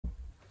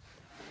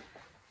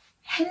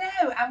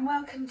Hello and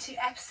welcome to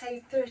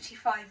episode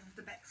 35 of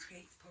the Beks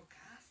Creates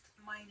podcast.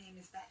 My name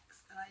is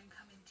Beks and I'm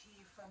coming to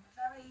you from a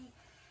very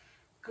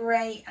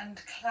grey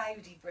and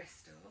cloudy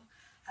Bristol,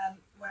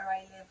 where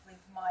I live with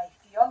my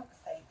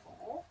fiance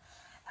Paul,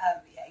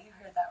 yeah, you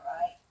heard that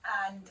right,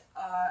 and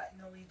our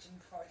Norwegian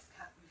forest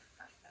cat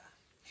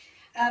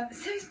Mufasa.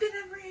 So it's been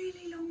a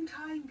really long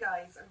time,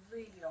 guys, a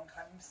really long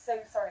time. I'm so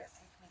sorry it's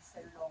taken me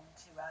so long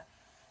to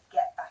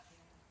get back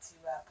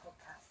into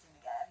podcasting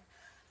again.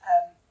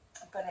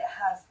 But it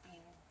has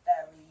been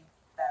very,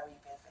 very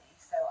busy.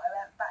 So I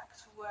went back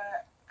to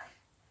work.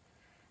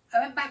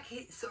 I went back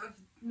sort of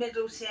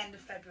middle to end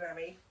of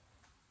February,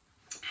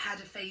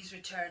 had a phased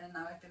return, and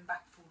now I've been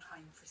back full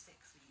time for 6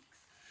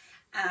 weeks.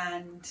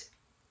 And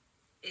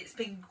it's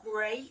been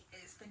great.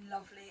 It's been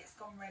lovely. It's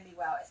gone really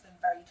well. It's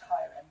been very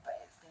tiring, but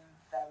it's been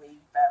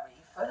very, very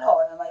full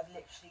on. And I've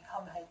literally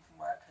come home from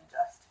work and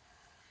just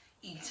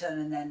eaten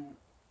and then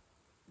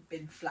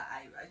been flat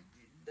out.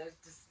 There's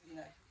just,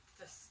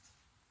 just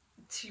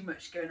too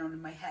much going on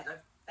in my head.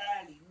 I've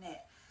barely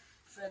knit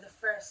for the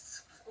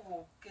first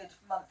good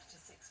month to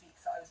 6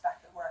 weeks that I was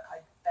back at work. I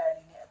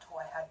barely knit at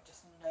all. I had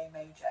just no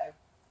mojo.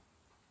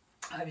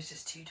 I was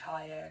just too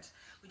tired,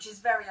 which is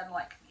very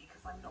unlike me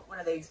because I'm not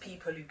one of those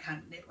people who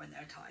can't knit when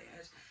they're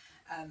tired.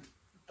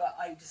 But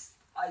I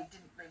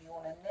didn't really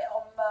want to knit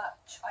on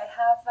much.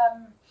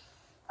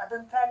 I've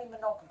been fairly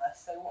monogamous,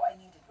 so what I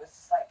needed was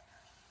just like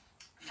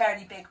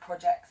fairly big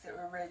projects that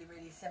were really,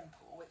 really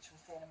simple, which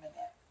we'll see in a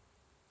minute.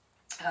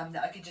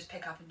 That I could just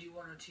pick up and do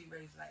 1 or 2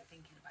 rows without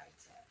thinking about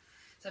it.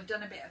 So I've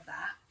done a bit of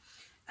that.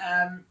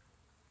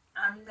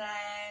 And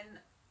then,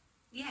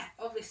 yeah,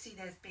 obviously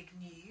there's big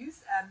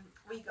news.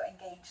 We got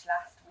engaged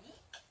last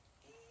week.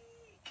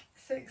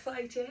 So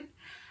exciting.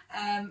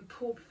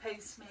 Paul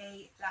proposed to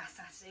me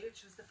last Saturday,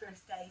 which was the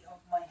first day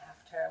of my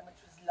half term, which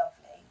was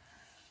lovely.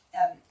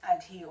 And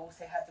he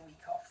also had the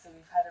week off. So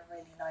we've had a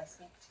really nice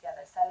week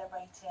together,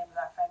 celebrating with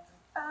our friends and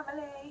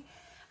family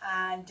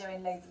and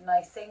doing loads of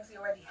nice things. We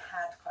already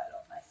had quite a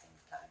lot of nice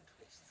things planned,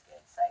 which is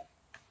good. So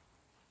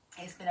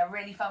it's been a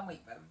really fun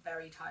week, but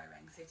very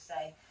tiring. So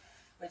today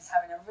we're just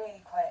having a really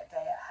quiet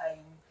day at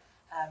home.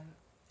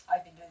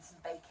 I've been doing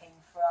some baking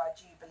for our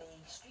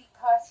Jubilee street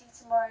party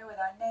tomorrow with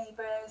our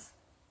neighbours.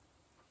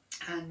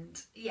 And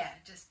yeah,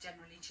 just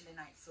generally chilling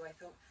out. So I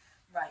thought,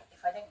 right,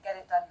 if I don't get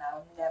it done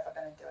now, I'm never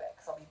going to do it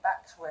because I'll be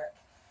back to work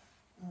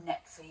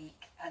next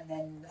week, and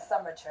then the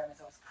summer term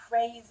is always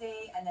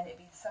crazy, and then it'll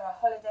be the summer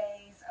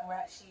holidays, and we're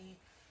actually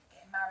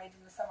getting married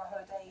in the summer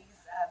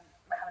holidays.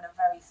 We're having a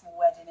very small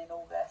wedding in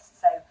August,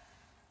 so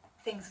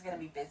things are going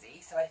to be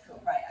busy. So I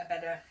thought, right, I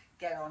better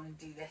get on and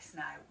do this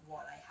now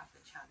while I have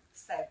the chance.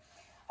 So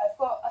I've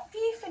got a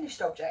few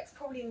finished objects,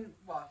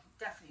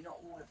 definitely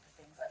not all of the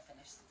things I've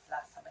finished since the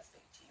last time I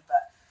spoke to you,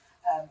 but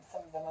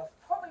some of them have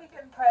probably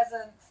been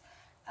presents,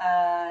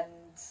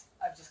 and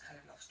I've just kind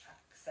of lost track.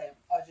 So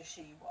I'll just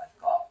show you what I've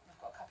got. I've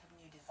got a couple of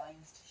new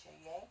designs to show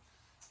you.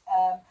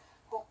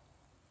 Got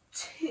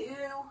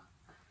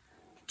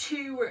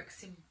two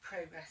works in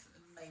progress at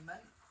the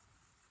moment.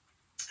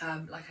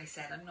 Like I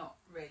said, I'm not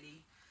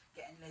really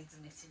getting loads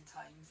of knitting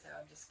time, so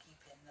I'm just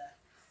keeping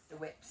the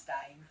whips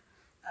down,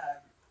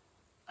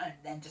 and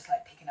then just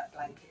like picking up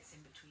blankets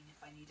in between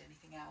if I need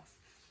anything else.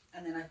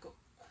 And then I've got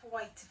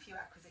quite a few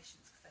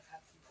acquisitions because I've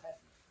had some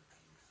presents and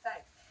things. So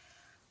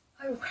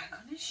I will crack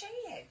on and show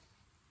you.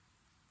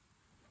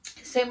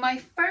 So my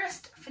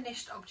first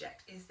finished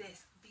object is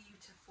this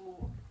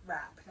beautiful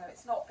wrap. Now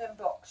it's not been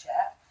blocked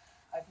yet.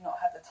 I've not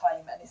had the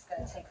time, and it's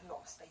going to take a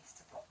lot of space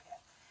to block it.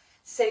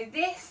 So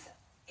this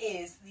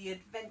is the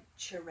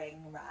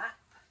Adventuring wrap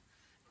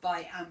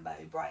by Amber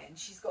O'Brien.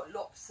 She's got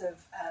lots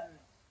of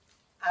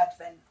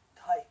Advent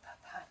type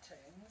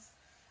patterns,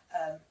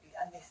 and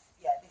this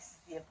is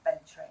the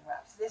Adventuring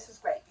wrap. So this was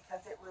great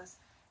because it was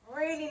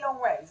really long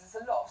rows. There's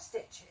a lot of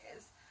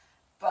stitches,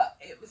 but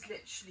it was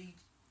literally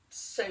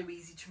so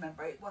easy to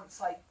remember.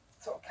 Once I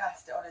sort of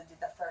cast it on and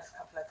did the first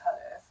couple of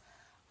colours,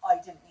 I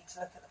didn't need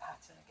to look at the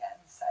pattern again.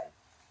 So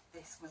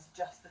this was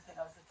just the thing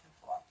I was looking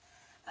for.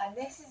 And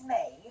this is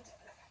made,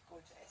 look how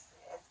gorgeous it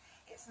is.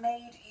 It's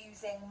made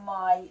using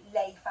my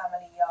Lay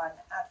Family Yarn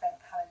Advent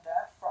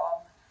Calendar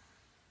from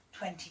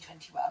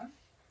 2021,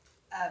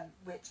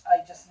 which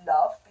I just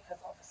love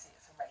because obviously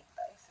it's a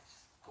rainbow, so it's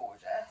just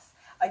gorgeous.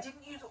 I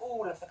didn't use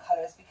all of the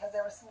colours because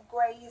there were some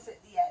greys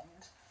at the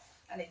end,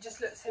 and it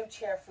just looked so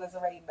cheerful as a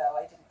rainbow.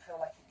 I didn't feel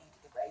like it needed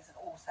the greys, and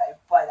also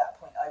by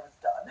that point I was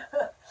done.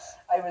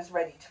 I was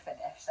ready to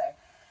finish. So,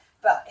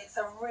 but it's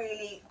a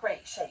really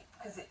great shape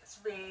because it's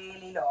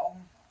really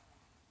long,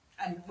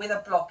 and with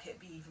a block it'd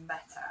be even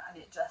better.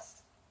 And it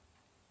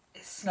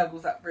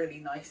snuggles up really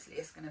nicely.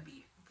 It's going to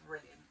be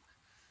brilliant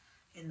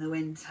in the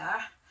winter.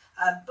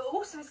 But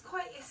also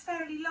it's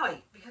fairly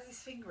light because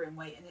it's fingering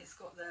weight, and it's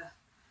got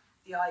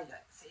the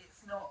eyelets.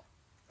 It's not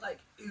like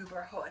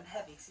uber hot and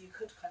heavy, so you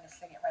could kind of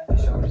sling it around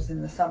the shoulders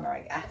in the summer,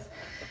 I guess.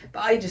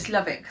 But I just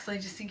love it because I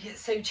just think it's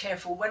so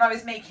cheerful. When I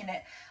was making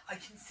it, I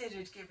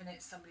considered giving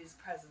it somebody's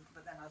present,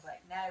 but then I was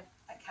like, no,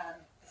 I can't,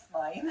 it's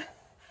mine.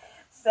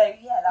 So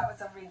yeah, that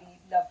was a really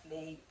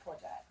lovely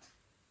project.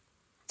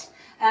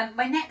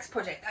 My next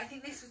project, I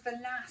think this was the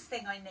last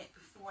thing I knit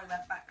before I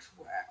went back to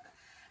work,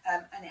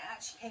 and it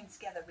actually came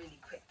together really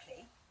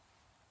quickly.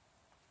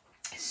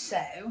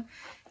 So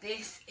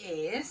this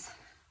is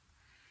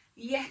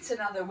yet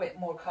another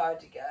Whitmore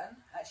cardigan.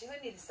 Actually, it's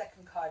only the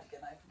second cardigan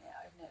I've knit.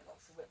 I've knit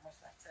lots of Whitmore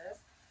sweaters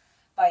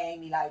by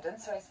Amy Loudon,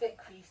 so it's a bit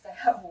creased. I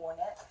have worn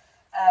it.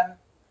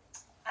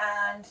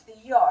 And the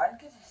yarn,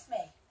 goodness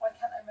me, why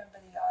can't I remember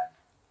the yarn?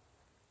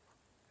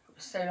 It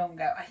was so long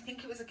ago. I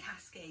think it was a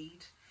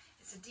Cascade.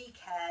 It's a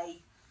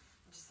DK,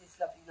 which is this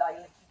lovely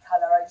lilac-y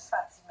colour. I just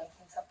fancied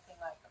making something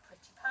like a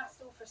pretty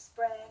pastel for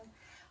spring.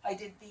 I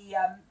did the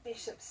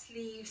bishop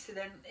sleeves, so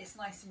then it's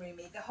nice and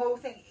roomy. The whole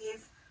thing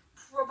is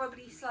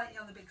probably slightly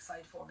on the big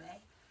side for me.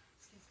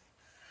 Excuse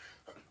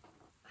me.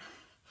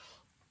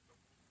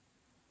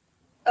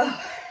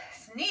 Oh,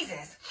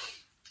 sneezes.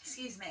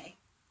 Excuse me.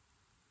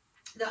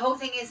 The whole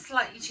thing is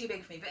slightly too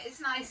big for me, but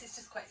it's nice. It's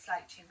just quite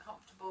slouchy and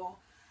comfortable.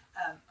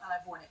 And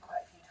I've worn it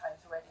quite a few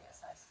times already.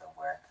 It's nice for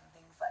work and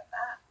things like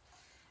that.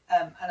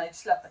 And I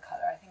just love the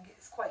colour. I think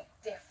it's quite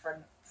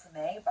different for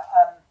me, but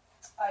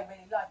I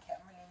really like it.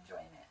 I'm really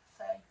enjoying it.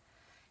 So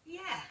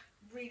yeah,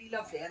 really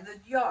lovely. And the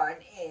yarn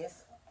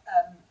is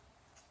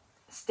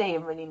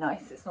staying really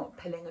nice. It's not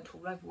pilling at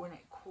all. I've worn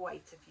it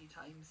quite a few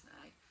times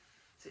now,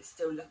 so it's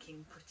still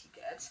looking pretty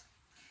good.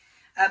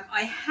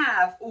 I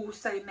have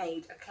also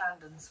made a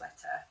Clarendon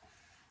sweater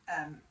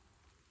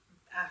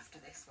after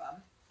this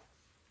one,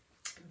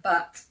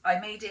 but I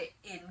made it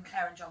in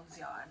Claire and John's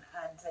yarn,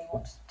 and they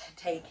wanted to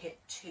take it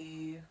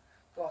to,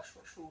 gosh,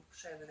 what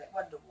show was it?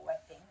 Wonderwall, I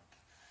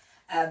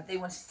think. They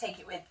wanted to take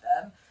it with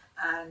them,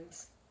 and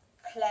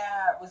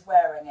Claire was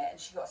wearing it, and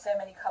she got so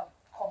many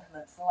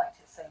compliments and liked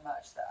it so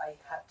much that I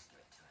had to give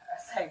it to her.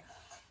 So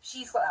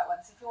she's got that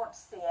one. So if you want to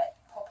see it,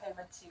 pop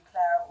over to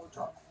Claire or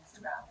John's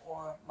Instagram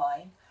or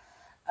mine.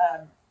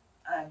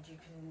 And you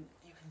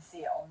can see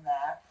it on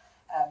there,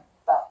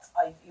 but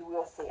you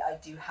will see I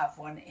do have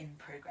one in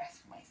progress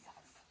for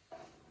myself.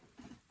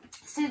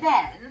 So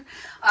then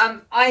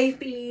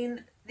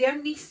the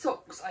only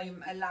socks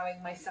I'm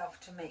allowing myself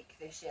to make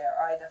this year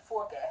are either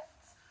for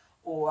gifts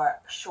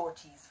or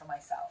shorties for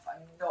myself.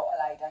 I'm not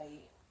allowed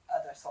any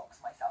other socks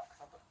myself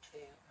because I've got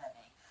too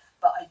many,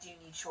 but I do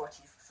need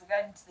shorties because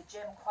we're going to the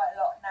gym quite a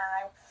lot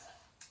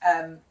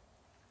now.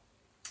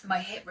 My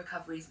hip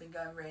recovery's been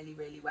going really,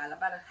 really well. I've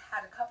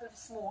had a couple of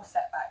small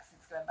setbacks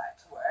since going back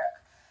to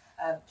work,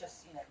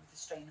 just, with the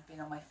strain of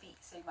being on my feet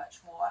so much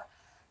more,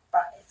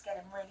 but it's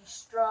getting really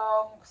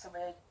strong. So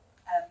we're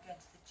going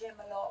to the gym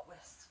a lot,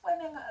 we're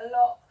swimming a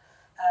lot,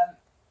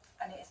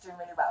 and it's doing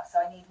really well. So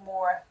I need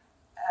more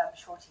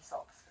shorty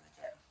socks for the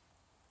gym.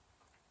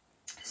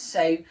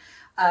 So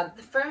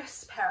the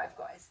first pair I've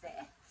got is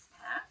this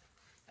pair.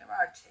 There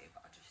are two,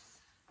 but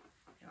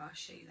I'll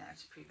show you there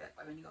to prove it.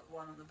 I've only got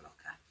one on the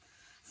blocker.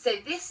 So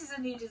this is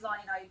a new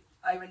design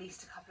I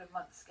released a couple of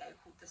months ago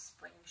called the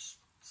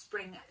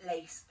Spring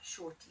Lace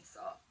Shorty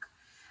Sock.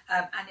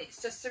 And it's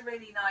just a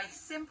really nice,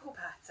 simple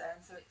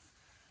pattern. So it's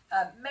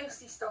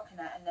mostly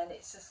stockinette, and then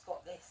it's just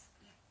got this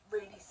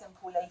really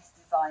simple lace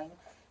design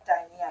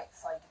down the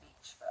outside of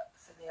each foot.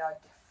 So they are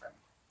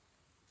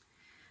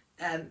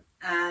different.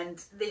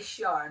 And this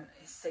yarn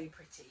is so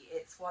pretty.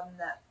 It's one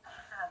that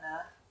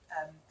Hannah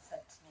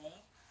sent to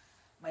me.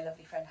 My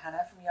lovely friend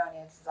Hannah from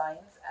Yarnia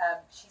Designs.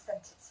 She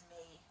sent it to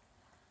me,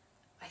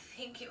 I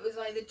think it was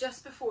either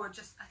just before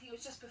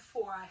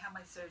I had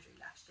my surgery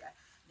last year,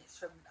 and it's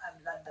from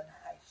London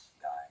House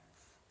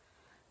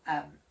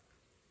Yarns,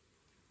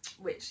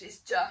 which is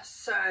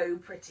just so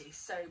pretty,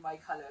 so my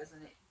colours,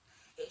 and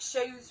it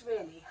shows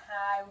really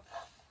how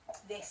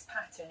this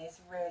pattern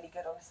is really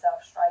good on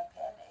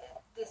self-striping.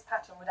 This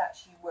pattern would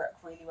actually work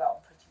really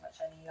well on pretty much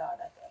any yarn,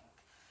 I think,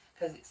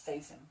 because it's so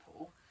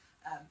simple,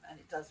 and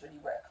it does really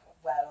work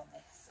well on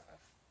this sort of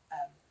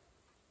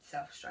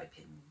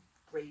self-striping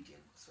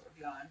gradient sort of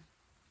yarn.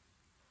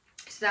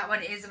 So that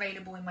one is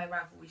available in my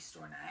Ravelry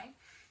store now.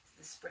 It's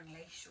the Spring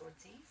Lace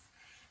Shorties.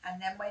 And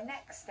then my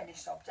next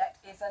finished object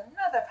is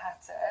another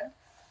pattern,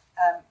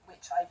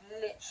 which I've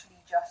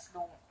literally just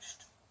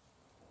launched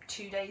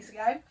 2 days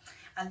ago.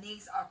 And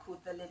these are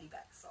called the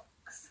Lilybet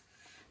socks.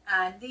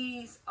 And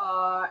these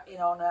are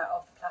in honour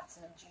of the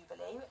Platinum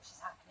Jubilee, which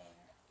is happening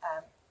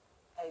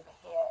over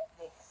here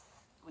this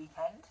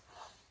weekend.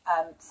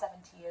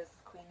 70 years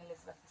of Queen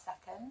Elizabeth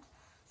II.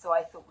 So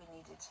I thought we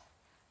needed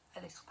a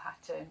little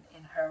pattern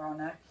in her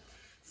honour.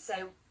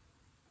 So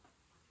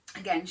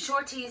again,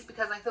 shorties,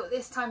 because I thought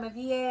this time of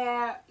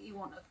year you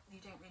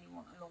don't really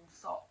want a long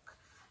sock,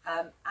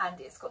 and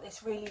it's got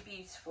this really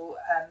beautiful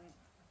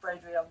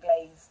broderie on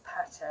glaze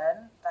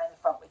pattern down the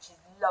front, which is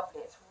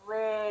lovely. It's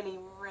really,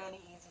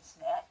 really easy to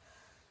knit,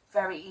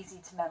 very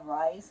easy to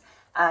memorise,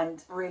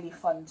 and really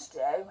fun to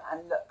do,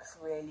 and looks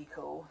really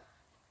cool.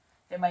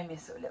 They remind me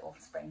of sort of little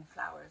spring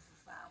flowers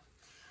as well.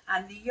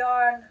 And the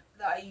yarn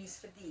that I use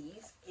for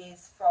these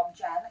is from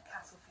Jen at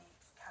Castleview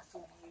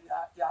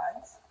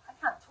Yarns. I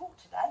can't talk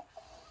today.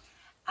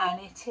 And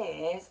it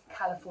is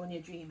California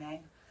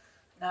Dreaming.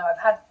 Now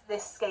I've had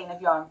this skein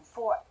of yarn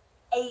for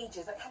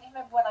ages. I can't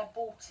remember when I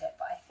bought it,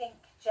 but I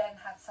think Jen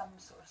had some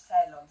sort of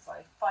sale on, so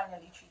I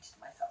finally treated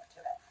myself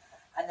to it.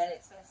 And then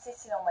it's been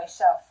sitting on my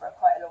shelf for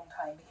quite a long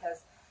time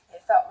because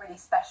it felt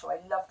really special. I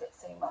loved it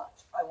so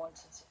much. I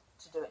wanted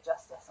to do it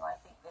justice, and I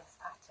think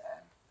this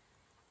pattern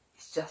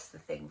is just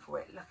the thing for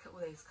it. Look at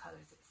all those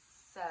colours.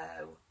 It's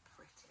so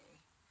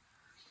pretty.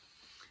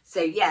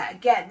 So yeah,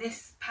 again,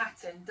 this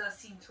pattern does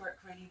seem to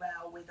work really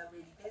well with a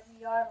really busy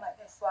yarn like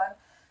this one,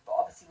 but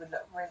obviously would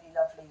look really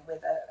lovely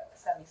with a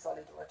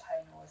semi-solid or a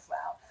tonal as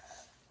well.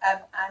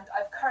 And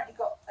I've currently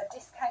got a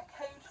discount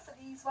code for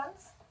these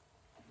ones,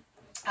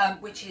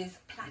 which is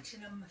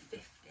Platinum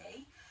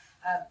 50,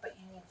 but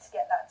you need to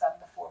get that done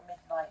before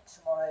midnight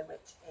tomorrow,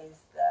 which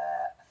is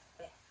the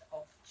 5th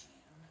of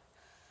June.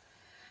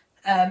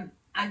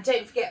 And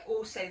don't forget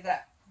also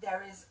that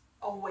there is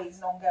always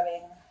an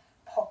ongoing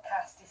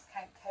podcast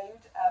discount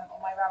code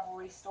on my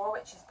Ravelry store,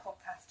 which is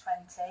podcast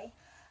 20,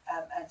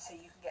 and so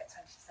you can get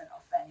 20%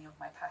 off any of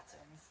my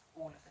patterns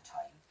all of the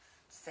time,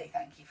 to say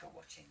thank you for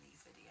watching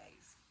these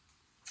videos.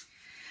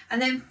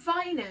 And then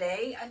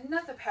finally,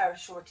 another pair of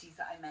shorties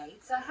that I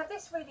made. So I had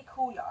this really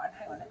cool yarn.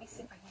 Hang on, let me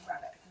see if I can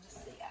grab it. I can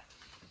just see it.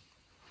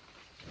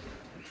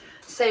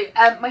 So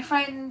my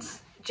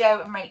friends Jo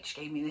and Rach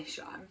gave me this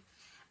yarn,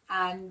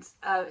 and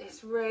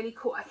it's really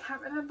cool. I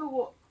can't remember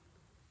what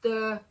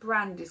the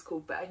brand is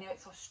called, but I know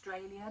it's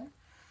Australian.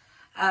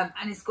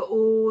 And it's got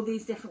all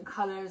these different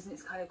colours, and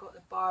it's kind of got the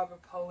barber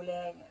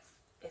poling.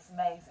 It's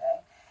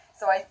amazing.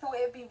 So I thought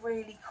it would be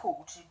really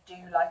cool to do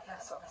like a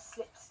sort of a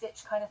slip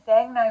stitch kind of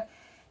thing. Now,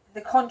 the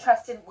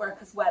contrast didn't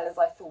work as well as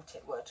I thought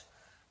it would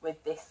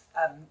with this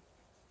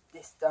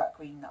this dark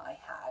green that I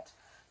had,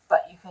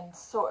 but you can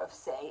sort of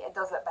see it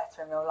does look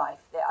better in real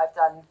life. That I've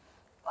done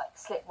like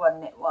slip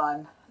one, knit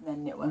one, and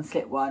then knit one,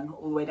 slip one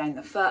all the way down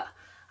the foot,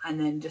 and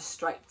then just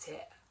striped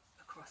it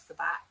across the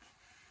back.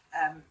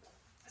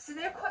 So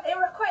they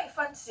were quite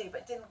fun to do,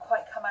 but didn't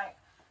quite come out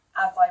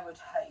as I would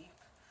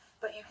hope.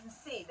 But you can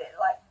see that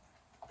like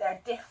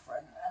they're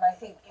different, and I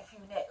think if you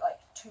knit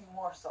like 2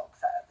 more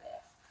socks out of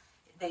this,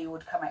 they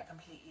would come out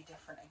completely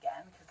different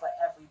again, because like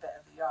every bit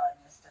of the yarn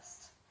is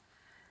just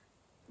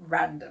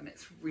random.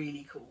 It's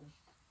really cool.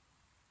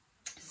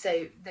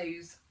 So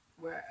those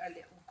were a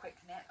little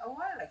quick knit a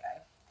while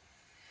ago.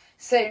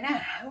 So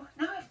now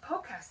I've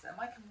podcasted them,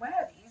 I can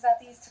wear these, add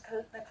these to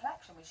the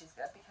collection, which is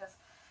good, because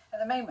at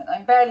the moment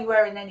I'm barely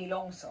wearing any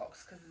long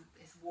socks because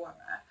it's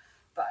warmer,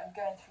 but I'm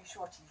going through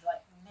shorties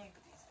like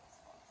nobody's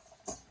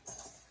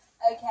business.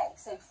 Okay,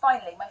 so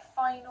finally, my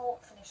final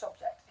finished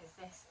object is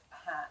this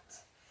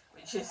hat,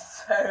 which is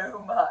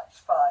so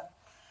much fun.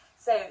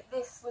 So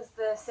this was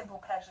the Simple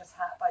Pleasures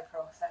hat by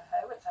Pearl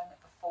Soho, which I knit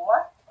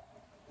before,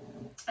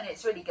 and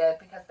it's really good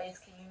because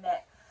basically you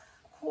knit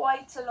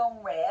quite a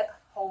long rib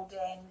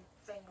holding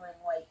finger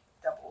and weight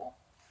double,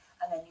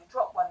 and then you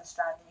drop one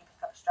strand and you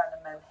pick up a strand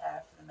of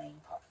mohair for the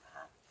main part of the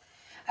hat.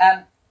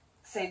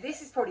 So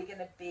this is probably going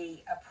to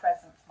be a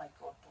present for my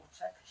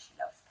goddaughter because she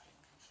loves pink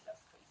and she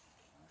loves crazy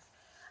things.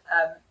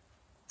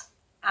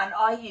 And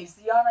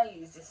the yarn I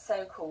used is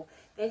so cool.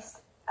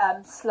 This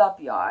slub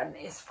yarn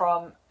is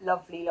from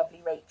lovely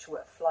Rachel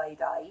at Fly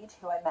Dyed,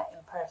 who I met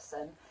in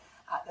person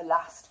at the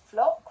last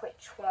flock,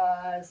 which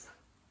was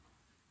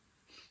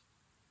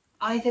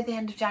either the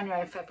end of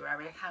January or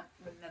February, I can't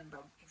remember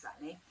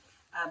exactly,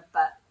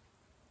 but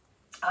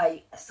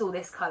I saw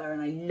this colour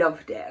and I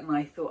loved it, and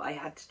I thought I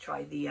had to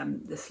try the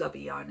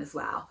slubby yarn as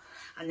well.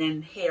 And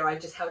then here I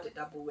just held it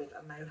double with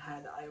a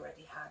mohair that I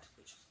already had,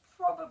 which was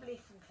probably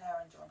from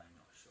Claire and John, I'm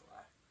not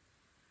sure.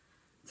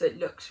 So it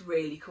looks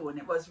really cool, and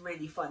it was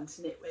really fun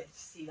to knit with, to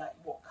see like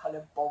what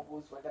colour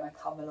bobbles were going to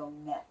come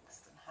along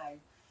next, and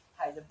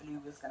how the blue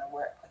was going to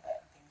work with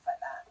it and things like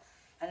that.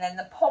 And then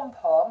the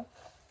pom-pom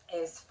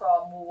is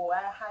from Wool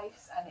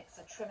Warehouse, and it's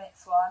a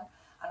Trimmets one,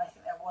 and I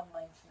think they're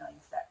 £1.99,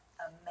 so they're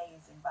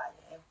amazing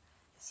value.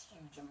 It's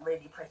huge and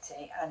really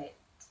pretty, and it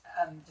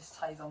just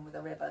ties on with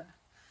a ribbon,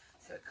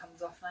 so it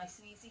comes off nice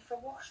and easy for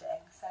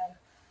washing. So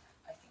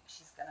I think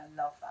she's going to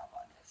love that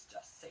one. It's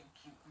just so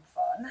cute and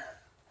fun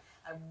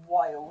and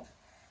wild.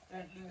 You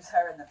won't lose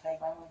her in the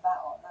playground with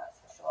that on, that's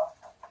for sure.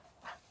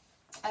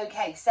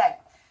 Okay, so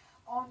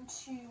on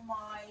to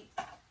my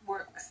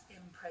works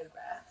in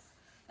progress.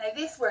 Now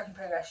this work in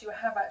progress you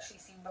have actually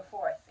seen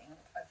before, I think.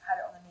 I've had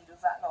it on the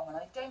needles that long, and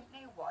I don't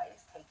know why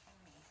it's taking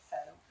me so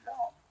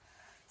long.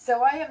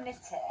 So I am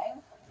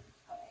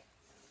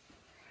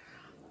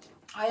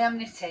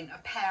knitting a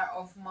pair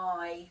of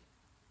my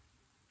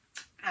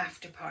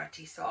After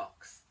Party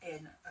socks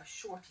in a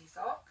shorty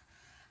sock.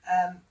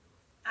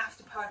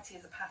 After Party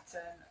is a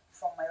pattern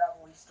from my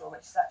Ravelry store,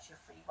 which is actually a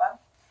free one.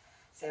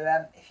 So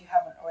if you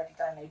haven't already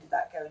downloaded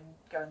that, go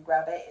and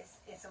grab it.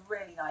 It's a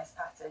really nice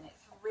pattern.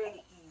 It's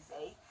really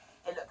easy.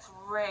 It looks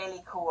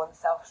really cool on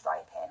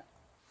self-striping.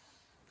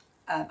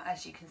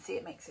 As you can see,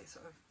 it makes it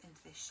sort of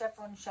into this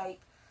chevron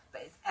shape,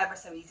 but it's ever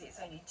so easy. It's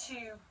only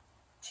two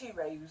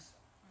rows,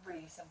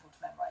 really simple to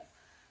memorise.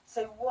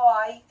 So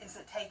why is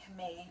it taking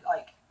me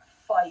like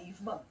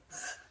 5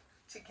 months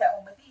to get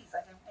on with these?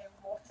 I don't know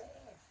what it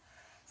is.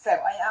 So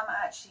I am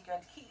actually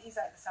going to keep these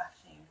out this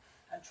afternoon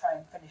and try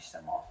and finish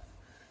them off.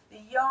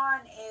 The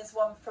yarn is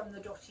one from the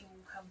Dotting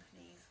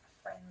Company's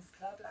Friends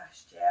Club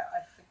last year.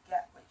 I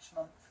forget which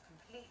month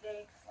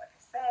completely, because like I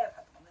say, I've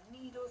had them on the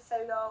needle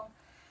so long,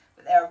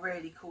 but they are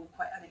really cool,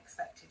 quite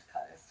unexpected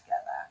colours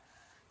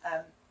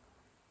together.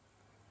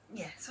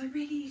 Yeah, so I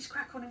really need to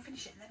crack on and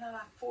finish it, and then I'll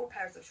have 4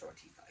 pairs of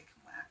shorties that I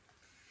can wear.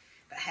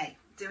 But hey,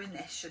 doing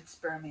this should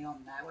spur me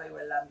on now. I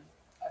will,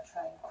 I'll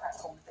try and crack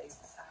on with those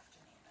this afternoon,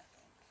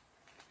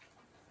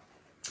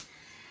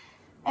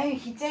 I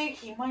think. Okie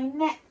dokie, my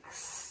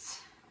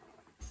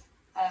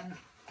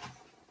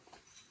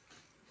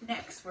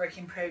next work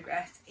in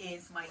progress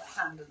is my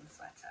Clandon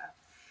sweater.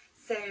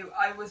 So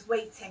I was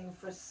waiting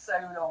for so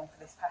long for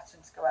this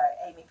pattern to go out.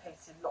 Amy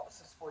posted lots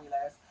of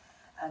spoilers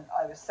and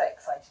I was so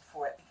excited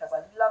for it because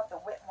I love the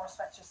Whitmore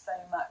sweater so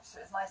much. So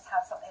it's nice to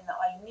have something that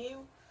I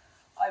knew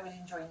I would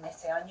enjoy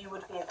knitting. I knew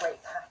would be a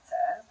great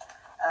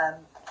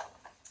pattern,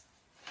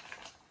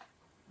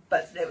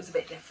 but it was a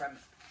bit different.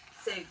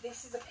 So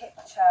this is a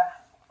picture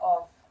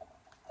of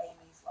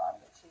Amy's one,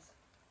 which is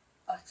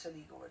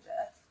utterly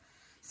gorgeous.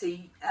 So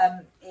you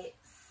can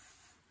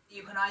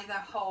either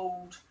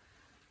hold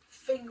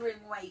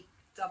fingering weight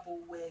double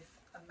with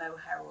a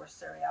mohair or a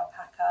Surrey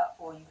alpaca,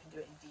 or you can do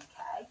it in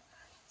DK.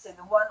 So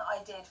the one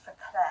I did for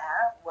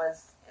Claire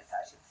it's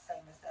actually the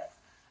same as this,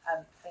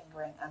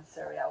 fingering and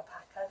Surrey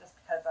alpaca, just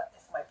because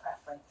it's my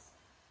preference.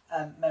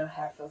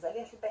 Mohair feels a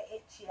little bit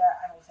itchier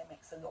and also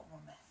makes a lot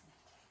more mess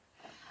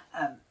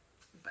knitting.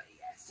 But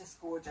yeah, it's just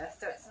gorgeous.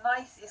 So it's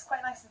nice, it's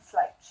quite nice and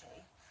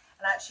slouchy.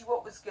 And actually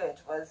what was good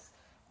was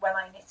when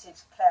I knitted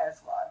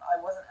Claire's one, I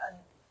wasn't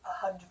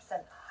 100%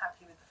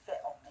 happy with the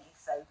fit on me.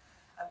 So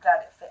I'm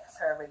glad it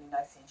fits her really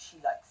nicely and she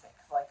likes it,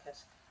 because I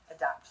could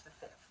adapt the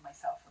fit for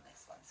myself on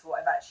this one. So what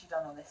I've actually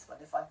done on this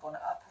one is I've gone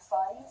up a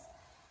size.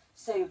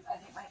 So I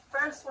think my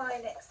first one I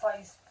knit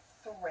size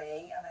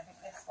 3, and I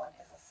think this one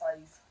is a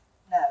size,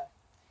 no,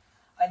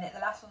 I knit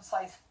the last one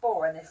size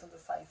 4 and this one's a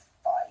size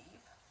 5.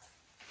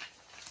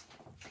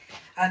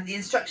 And the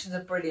instructions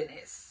are brilliant.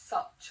 It's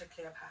such a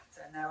clear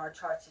pattern. There are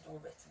charted or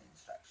written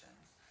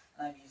instructions,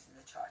 and I'm using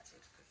the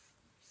charted because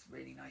it's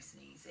really nice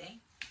and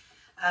easy.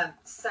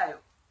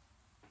 So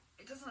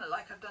it doesn't look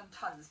like I've done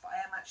tons, but I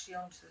am actually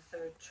on to the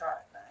 3rd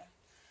chart now.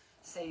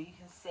 So you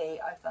can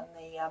see I've done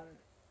the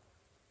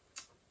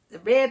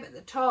rib at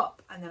the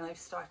top, and then I've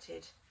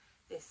started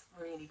this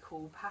really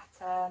cool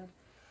pattern.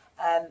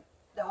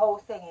 The whole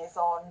thing is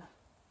on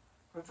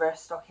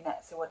reverse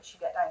stockinette, so once you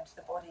get down to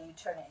the body you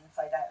turn it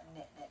inside out and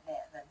knit, and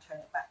then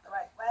turn it back the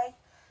right way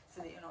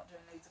so that you're not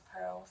doing loads of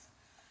purls.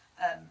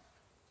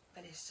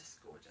 But it's just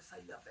gorgeous.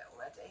 I love it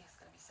already. It's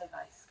going to be so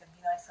nice. It's going to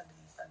be nice under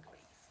these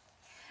dungarees.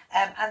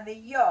 And the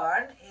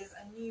yarn is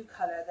a new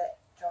colour that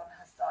John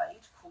has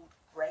dyed called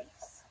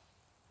Grace.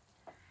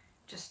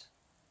 Just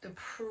the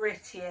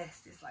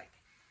prettiest. It's like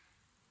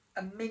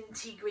a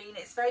minty green.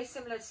 It's very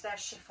similar to their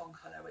chiffon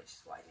colour, which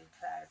is what I did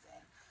Claire's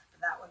in,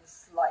 but that one's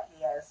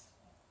slightly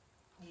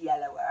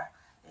yellower.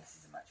 This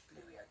is a much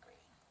bluier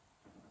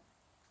green.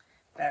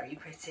 Very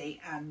pretty.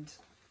 And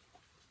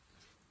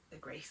the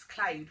Grace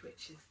Cloud,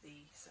 which is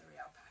the Surrey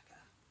alpaca.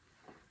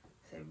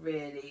 So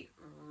really,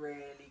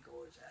 really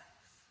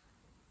gorgeous.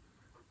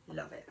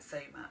 Love it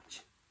so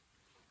much.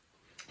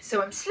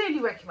 So I'm slowly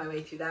working my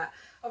way through that.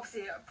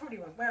 Obviously I probably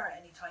won't wear it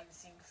anytime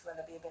soon because the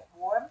weather will be a bit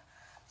warm.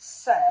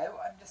 So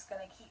I'm just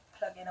going to keep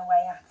plugging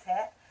away at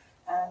it,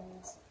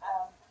 and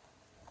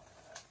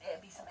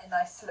it'll be something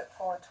nice to look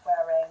forward to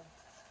wearing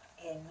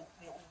in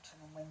the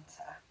autumn and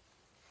winter.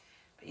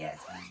 But yeah,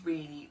 it's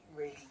really,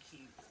 really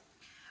cute.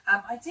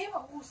 I do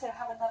also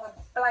have another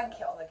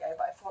blanket on the go,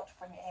 but I forgot to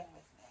bring it in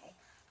with me.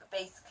 But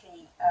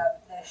basically,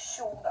 the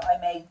shawl that I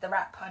made, the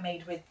wrap I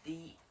made with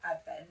the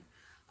Advent,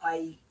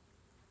 I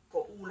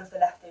got all of the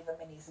leftover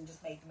minis and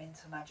just made them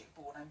into a magic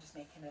ball. And I'm just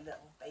making a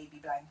little baby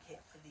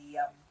blanket for the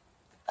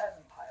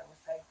present pile.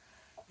 So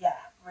yeah,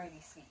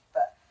 really sweet.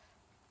 But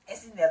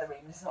it's in the other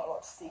room. There's not a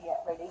lot to see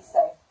yet, really.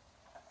 So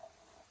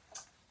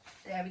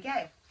there we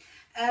go.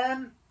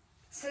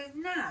 So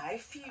now,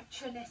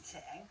 future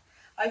knitting.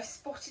 I've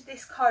spotted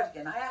this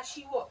cardigan. I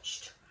actually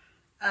watched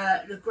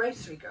The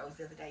Grocery Girls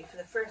the other day for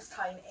the first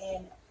time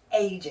in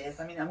ages.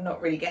 I mean, I'm not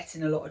really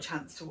getting a lot of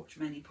chance to watch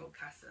many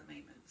podcasts at the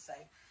moment, so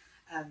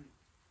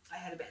I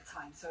had a bit of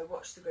time. So I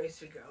watched The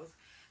Grocery Girls,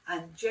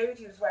 and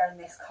Jodie was wearing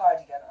this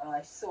cardigan, and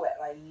I saw it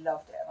and I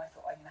loved it, and I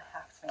thought I'm going to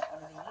have to make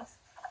one of these.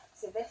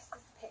 So this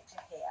is the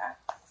picture here.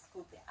 It's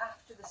called the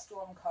After the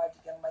Storm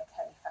cardigan by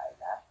Kelly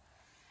Fowler,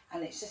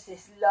 and it's just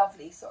this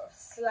lovely sort of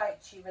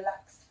slouchy,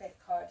 relaxed fit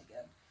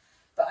cardigan.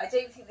 But I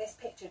don't think this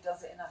picture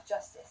does it enough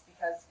justice,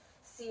 because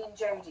seeing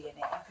Jodie in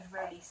it, you could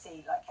really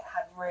see like it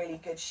had really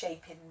good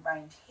shaping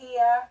around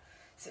here,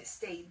 so it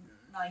stayed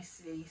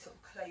nicely sort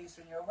of closed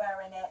when you were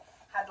wearing it.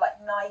 Had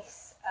like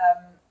nice,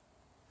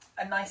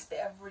 a nice bit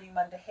of room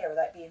under here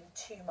without being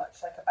too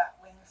much like a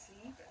back wing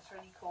sleeve. It's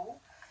really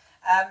cool.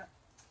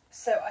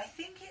 So I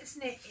think it's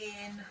knit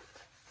in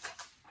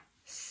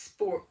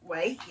sport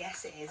weight.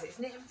 Yes, it is. It's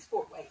knit in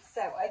sport weight.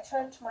 So I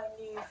turned to my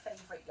new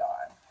favourite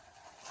yarn.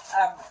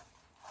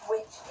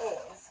 which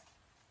is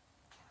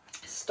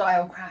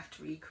Stylecraft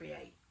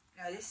Recreate.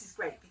 Now this is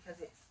great because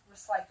it's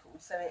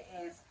recycled, so it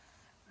is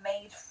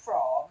made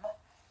from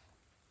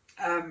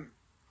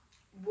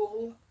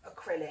wool,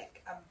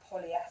 acrylic and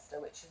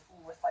polyester, which is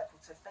all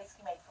recycled. So it's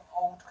basically made from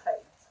old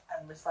clothes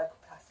and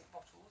recycled plastic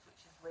bottles,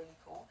 which is really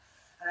cool.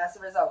 And as a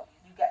result,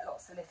 you get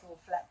lots of little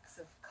flecks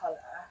of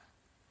colour.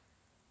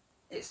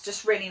 It's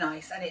just really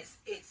nice, and it's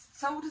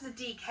sold as a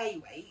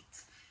DK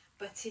weight,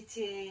 but it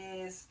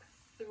is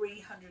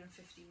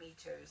 350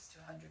 meters to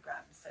 100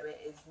 grams, so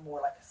it is more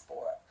like a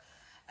sport,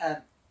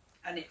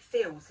 and it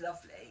feels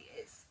lovely.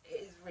 It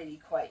is really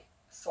quite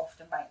soft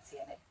and bouncy,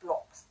 and it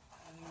blocks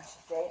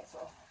beautifully. It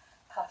sort of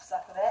puffs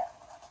up a bit.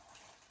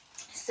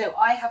 So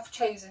I have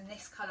chosen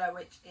this colour,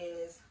 which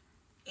is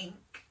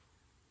ink,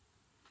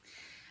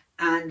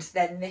 and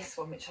then this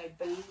one, which I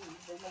believe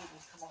the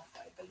label's come off,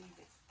 but I believe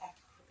it's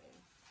ecru.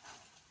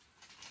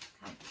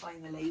 Can't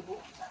find the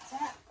label. That's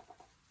it.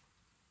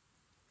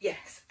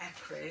 Yes,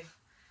 ecru.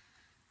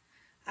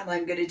 And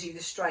I'm going to do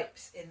the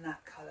stripes in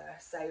that colour,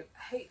 so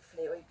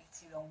hopefully it won't be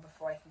too long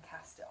before I can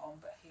cast it on,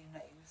 but who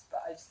knows.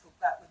 But I just thought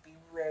that would be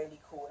really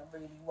cool and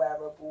really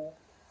wearable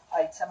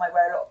item. I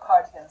wear a lot of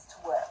cardigans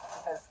to work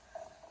because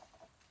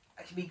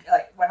I can be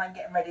like, when I'm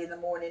getting ready in the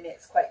morning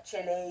it's quite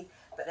chilly,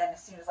 but then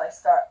as soon as I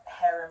start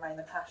hairing around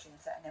the clashing,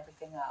 setting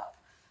everything up,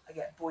 I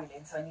get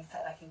boiling, so I need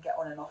something I can get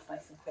on and off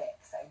nice and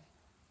quick. So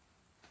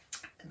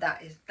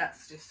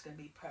that's just going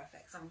to be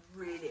perfect. So I'm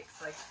really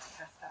excited to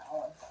cast that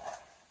on.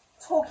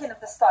 Talking of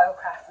the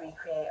Stylecraft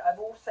Recreate, I've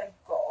also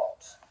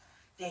got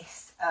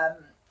this,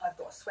 I've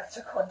got a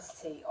sweater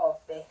quantity of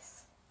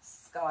this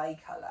sky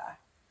colour,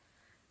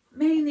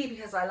 mainly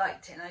because I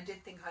liked it, and I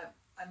did think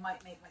I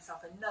might make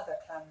myself another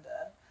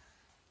Clandon,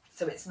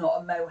 so it's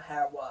not a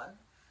mohair one,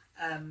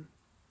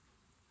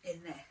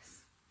 in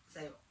this.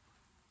 So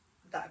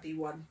that would be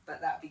one, but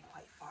that would be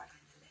quite far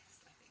down the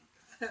list, I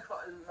think. I've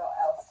got a lot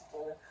else to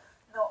do, and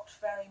not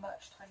very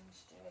much time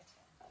to do it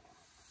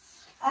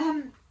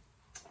in.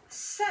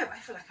 So I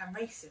feel like I'm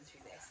racing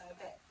through this. I'm a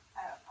bit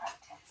out of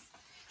practice.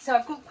 So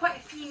I've got quite a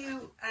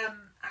few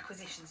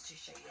acquisitions to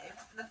show you.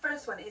 And the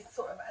first one is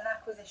sort of an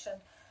acquisition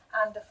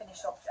and a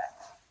finished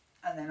object,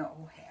 and they're not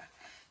all here.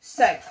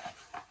 So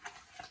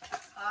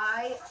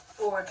I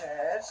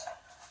ordered,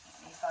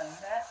 let me find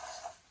it.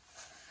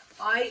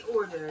 I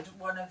ordered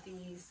one of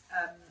these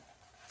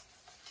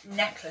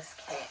necklace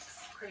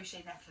kits,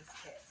 crochet necklace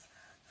kits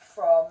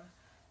from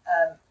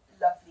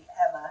lovely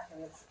Emma,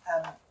 who is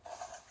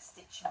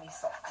Stitching Me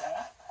Softly,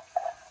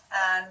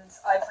 and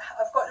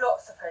I've got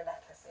lots of her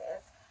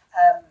necklaces.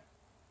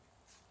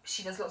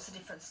 She does lots of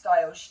different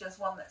styles. She does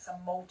one that's a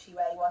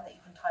multi-way one that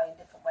you can tie in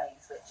different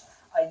ways, which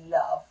I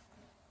love,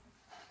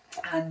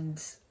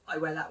 and I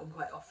wear that one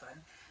quite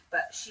often.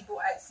 But she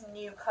brought out some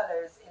new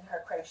colours in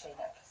her crochet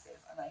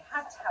necklaces, and I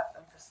had to have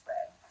them for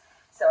spring.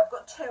 So I've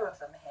got two of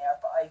them here,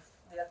 but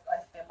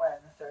I've been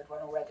wearing the third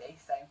one already,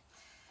 so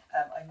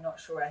I'm not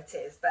sure where it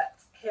is.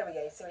 But here we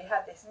go. So we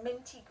had this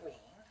minty green,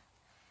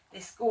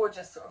 this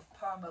gorgeous sort of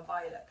Parma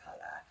violet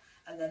colour,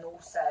 and then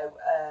also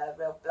a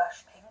real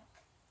blush pink.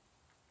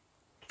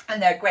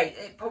 And they're great.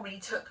 It probably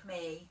took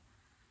me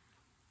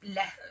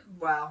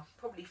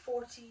probably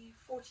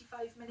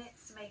 40-45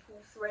 minutes to make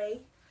all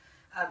three.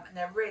 And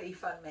they're really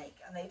fun make,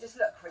 and they just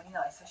look really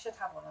nice. I should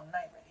have one on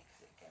now really,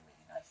 because it would go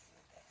really nicely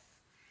with this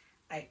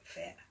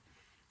outfit.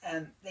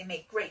 They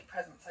make great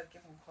presents. I've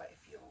given quite a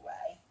few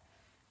away.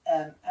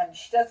 And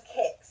she does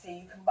kits, so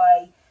you can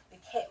buy the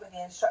kit with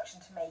the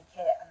instruction to make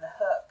it, and the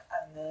hook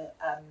and the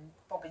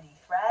bobbiny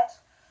thread.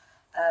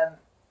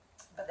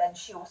 But then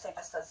she also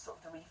just does sort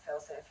of the refill,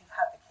 so if you've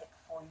had the kit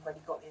before, you've already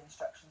got the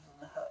instructions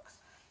on the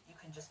hooks, you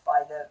can just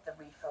buy the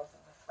refills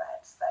of the thread.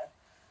 So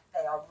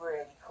they are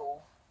really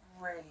cool,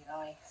 really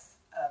nice,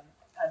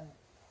 and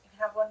you can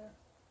have one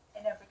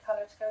in every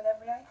colour to go with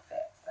every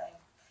outfit, so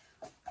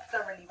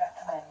thoroughly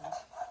recommend.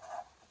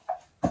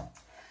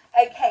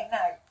 Okay,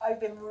 now I've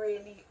been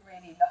really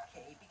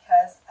lucky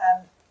because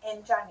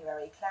in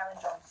January Claire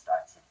and John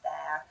started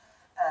their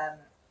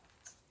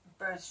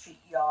Bird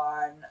Street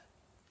Yarn,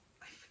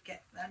 I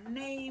forget the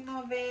name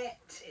of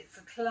it, it's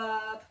a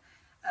club,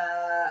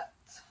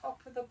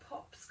 Top of the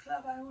Pops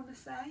Club, I want to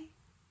say.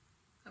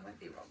 I might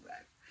be wrong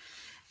though.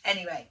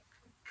 Anyway,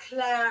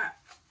 Claire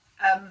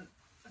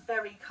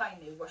very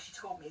kindly, she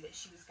told me that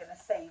she was going to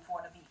save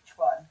one of each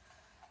one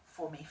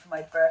for me for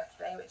my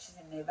birthday, which is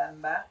in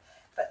November.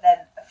 But then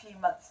a few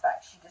months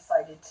back she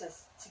decided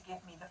to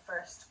give me the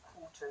first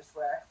quarter's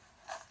worth,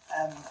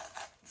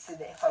 so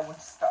that if I want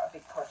to start a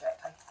big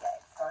project I could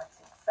get it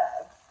started. So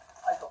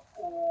I got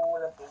all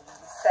of these.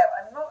 So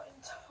I'm not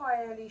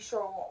entirely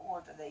sure what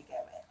order they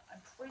go in.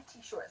 I'm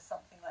pretty sure it's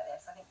something like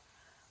this. I think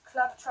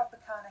Club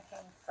Tropicana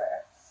came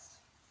first.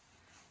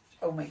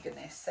 Oh my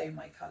goodness, so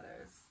my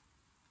colours.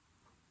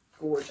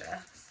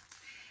 Gorgeous.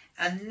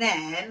 And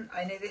then,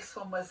 I know this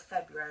one was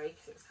February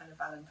because it was kind of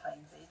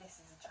Valentine's Day. This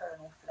is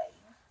Eternal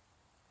Flame,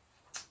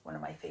 one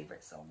of my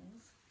favourite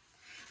songs.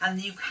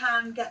 And you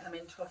can get them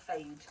into a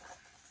fade,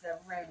 so they're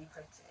really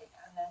pretty.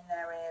 And then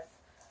there is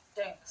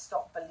Don't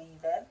Stop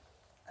Believing,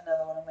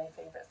 another one of my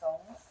favourite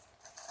songs.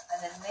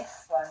 And then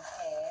this one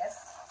is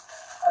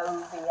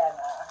Oh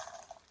Vienna.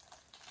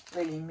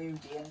 Really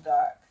moody and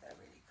dark. They're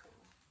really cool.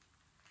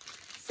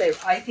 So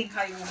I think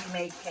I will be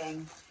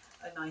making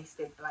a nice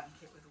big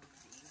blanket with all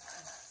of these.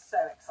 I'm so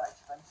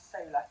excited. I'm so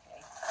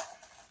lucky.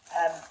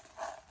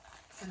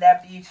 So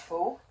they're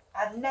beautiful.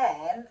 And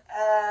then,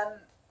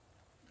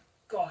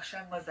 gosh,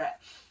 when was it?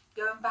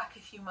 Going back a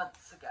few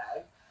months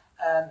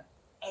ago,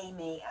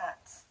 Amy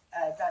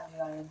at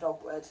Dandelion and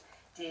Dogwood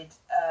did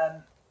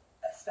a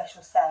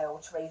special sale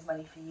to raise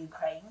money for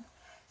Ukraine.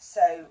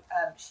 So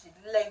she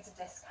did loads of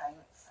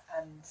discounts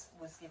and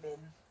was giving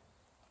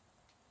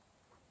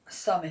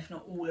some, if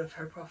not all, of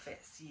her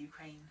profits to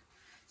Ukraine.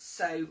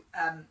 So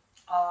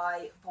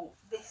I bought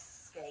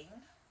this skein,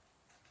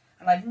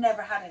 and I've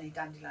never had any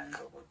Dandelion and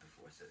Dogwood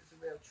before, so it's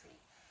a real treat.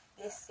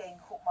 This skein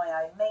caught my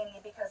eye mainly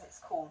because it's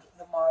called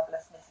The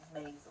Marvellous Mrs.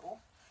 Maisel,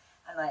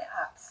 and I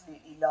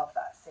absolutely love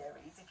that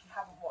series. If you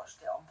haven't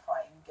watched it on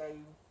Prime, go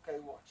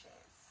watch it.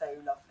 It's so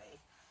lovely.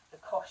 The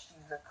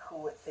costumes are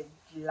cool. It's so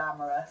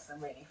glamorous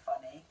and really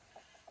funny.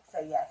 So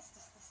yes,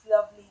 just this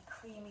lovely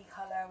creamy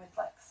colour with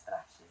like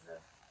splashes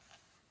of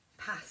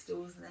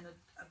pastels and then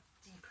a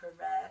deeper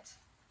red.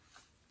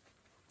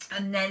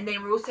 And then they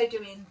were also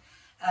doing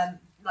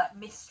like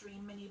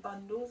mystery mini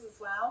bundles as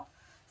well.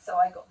 So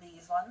I got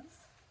these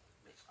ones,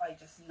 which I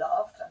just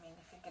loved. I mean,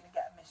 if you're going to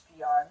get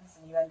mystery yarns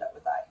and you end up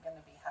with that, you're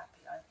going to be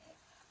happy, aren't you?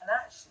 And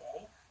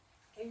actually,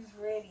 it goes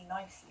really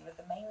nicely with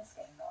the main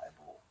skein that I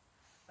bought.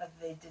 Whether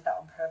they did that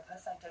on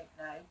purpose, I don't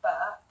know,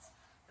 but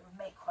it would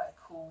make quite a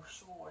cool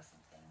shawl or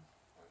something,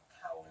 or a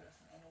cowl or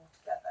something all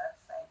together.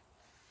 So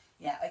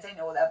yeah, I don't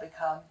know what they'll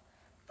become,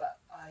 but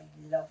I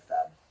love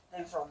them.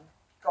 Those are on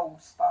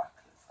gold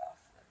sparkle as well,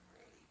 so they're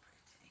really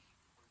pretty.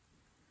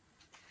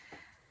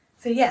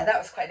 So yeah, that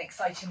was quite an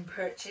exciting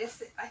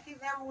purchase. I think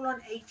they're all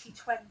on 80/20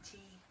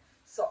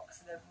 socks,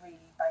 so they're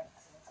really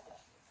bouncy and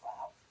squishy as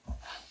well.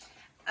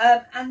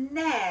 And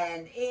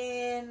then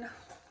in,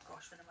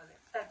 gosh, when was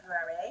it?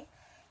 February.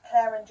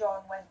 Claire and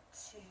John went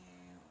to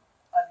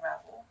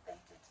Unravel. They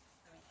did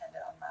the weekend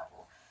at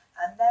Unravel,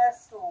 and their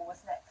store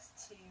was next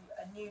to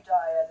a new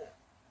dyer that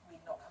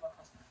we'd not come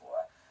across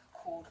before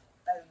called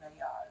Boner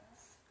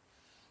Yarns.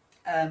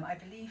 I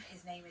believe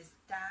his name is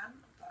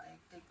Dan, but I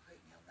did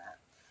quote me on that.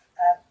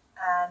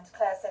 And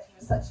Claire said he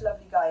was such a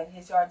lovely guy and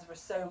his yarns were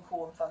so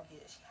cool and funky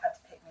that she had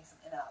to pick me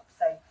something up.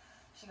 So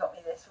she got me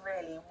this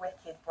really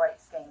wicked bright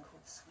skein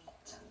called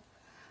Sweet.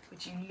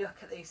 Would you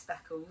look at those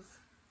speckles?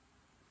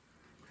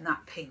 And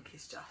that pink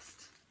is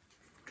just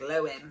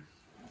glowing.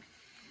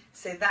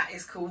 So that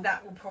is cool.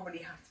 That will probably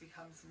have to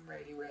become some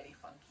really, really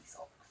funky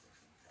socks or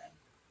something.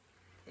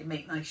 They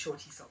make nice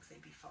shorty socks.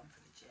 They'd be fun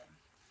for the gym.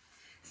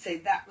 So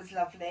that was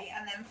lovely.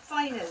 And then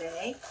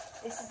finally,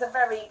 this is a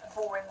very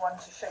boring one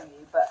to show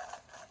you,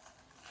 but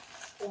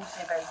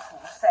also very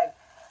cool. So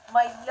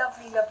my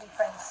lovely, lovely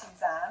friend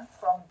Suzanne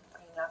from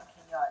Green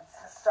Lambkin Yarns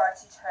has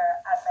started her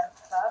Advent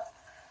Club.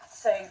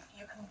 So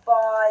you can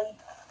buy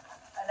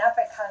an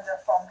advent calendar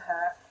from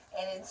her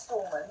in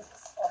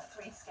instalments of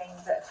 3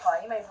 skeins at a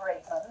time over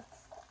 8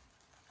 months,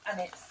 and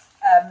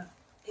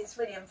it's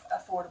really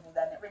affordable.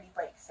 Then it really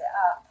breaks it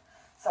up.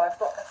 So I've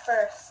got the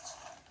first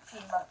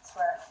few months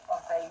worth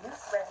of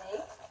those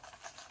ready,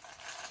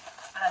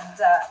 and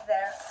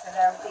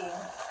they're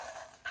being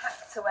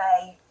packed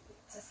away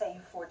to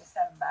save for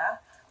December,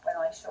 when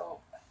I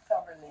shall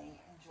thoroughly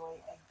enjoy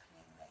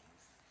opening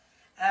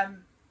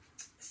those.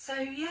 So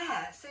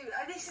yeah, so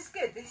this is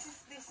good.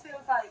 This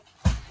feels like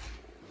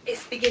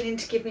it's beginning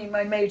to give me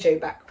my mojo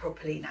back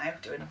properly now,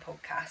 doing a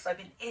podcast. I've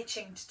been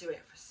itching to do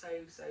it for so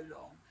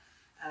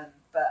long,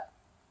 but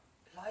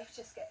life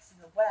just gets in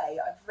the way.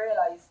 I've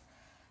realised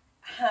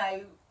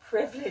how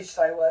privileged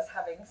I was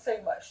having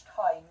so much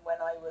time when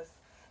I was,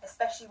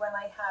 especially when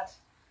I had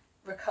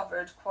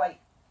recovered quite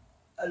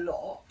a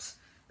lot,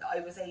 that I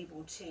was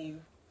able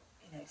to,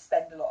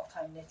 spend a lot of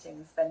time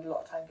knitting, spend a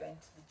lot of time going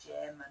to the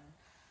gym and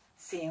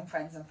seeing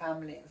friends and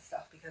family and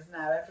stuff, because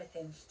now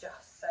everything's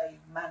just so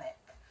manic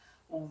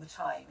all the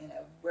time,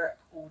 work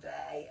all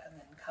day and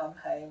then come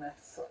home and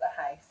sort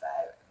the house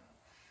out and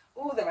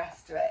all the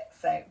rest of it.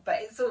 So, but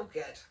it's all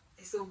good.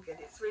 It's all good.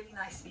 It's really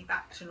nice to be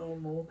back to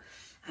normal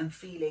and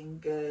feeling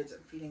good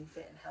and feeling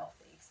fit and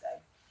healthy. So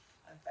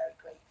I'm very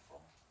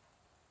grateful.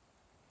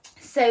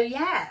 So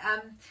yeah,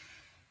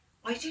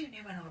 I don't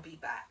know when I'll be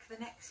back. The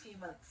next few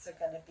months are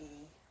going to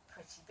be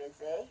pretty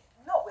busy.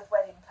 Not with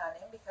wedding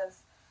planning, because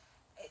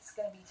it's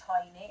going to be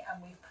tiny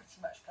and we've pretty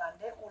much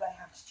planned it. All I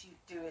have to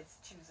do is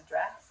choose a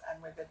dress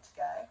and we're good to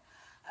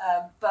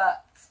go.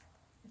 But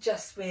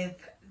just with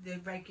the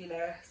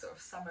regular sort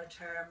of summer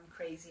term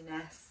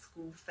craziness,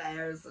 school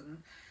fairs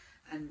and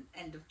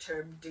end of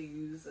term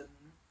dues and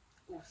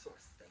all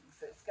sorts of things.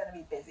 So it's going to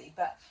be busy.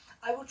 But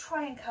I will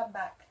try and come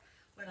back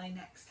when I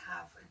next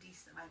have a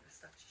decent amount of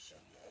stuff to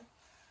show you.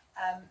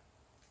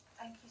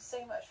 Thank you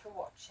so much for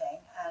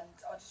watching, and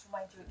I'll just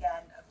remind you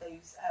again of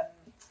those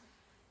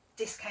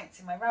discounts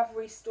in my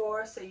Ravelry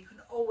store. So you can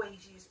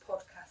always use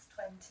podcast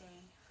 20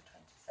 for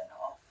 20%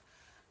 off,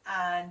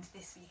 and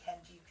this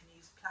weekend you can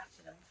use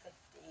Platinum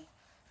 50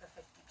 for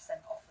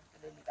 50% off of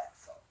the Lily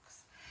Beks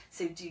socks.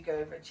 So do go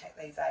over and check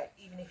those out.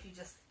 Even if you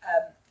just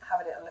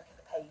have a little look at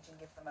the page and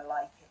give them a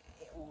like,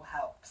 it all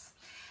helps.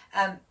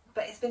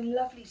 But it's been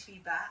lovely to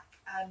be back,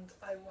 and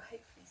I will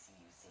hopefully see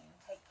you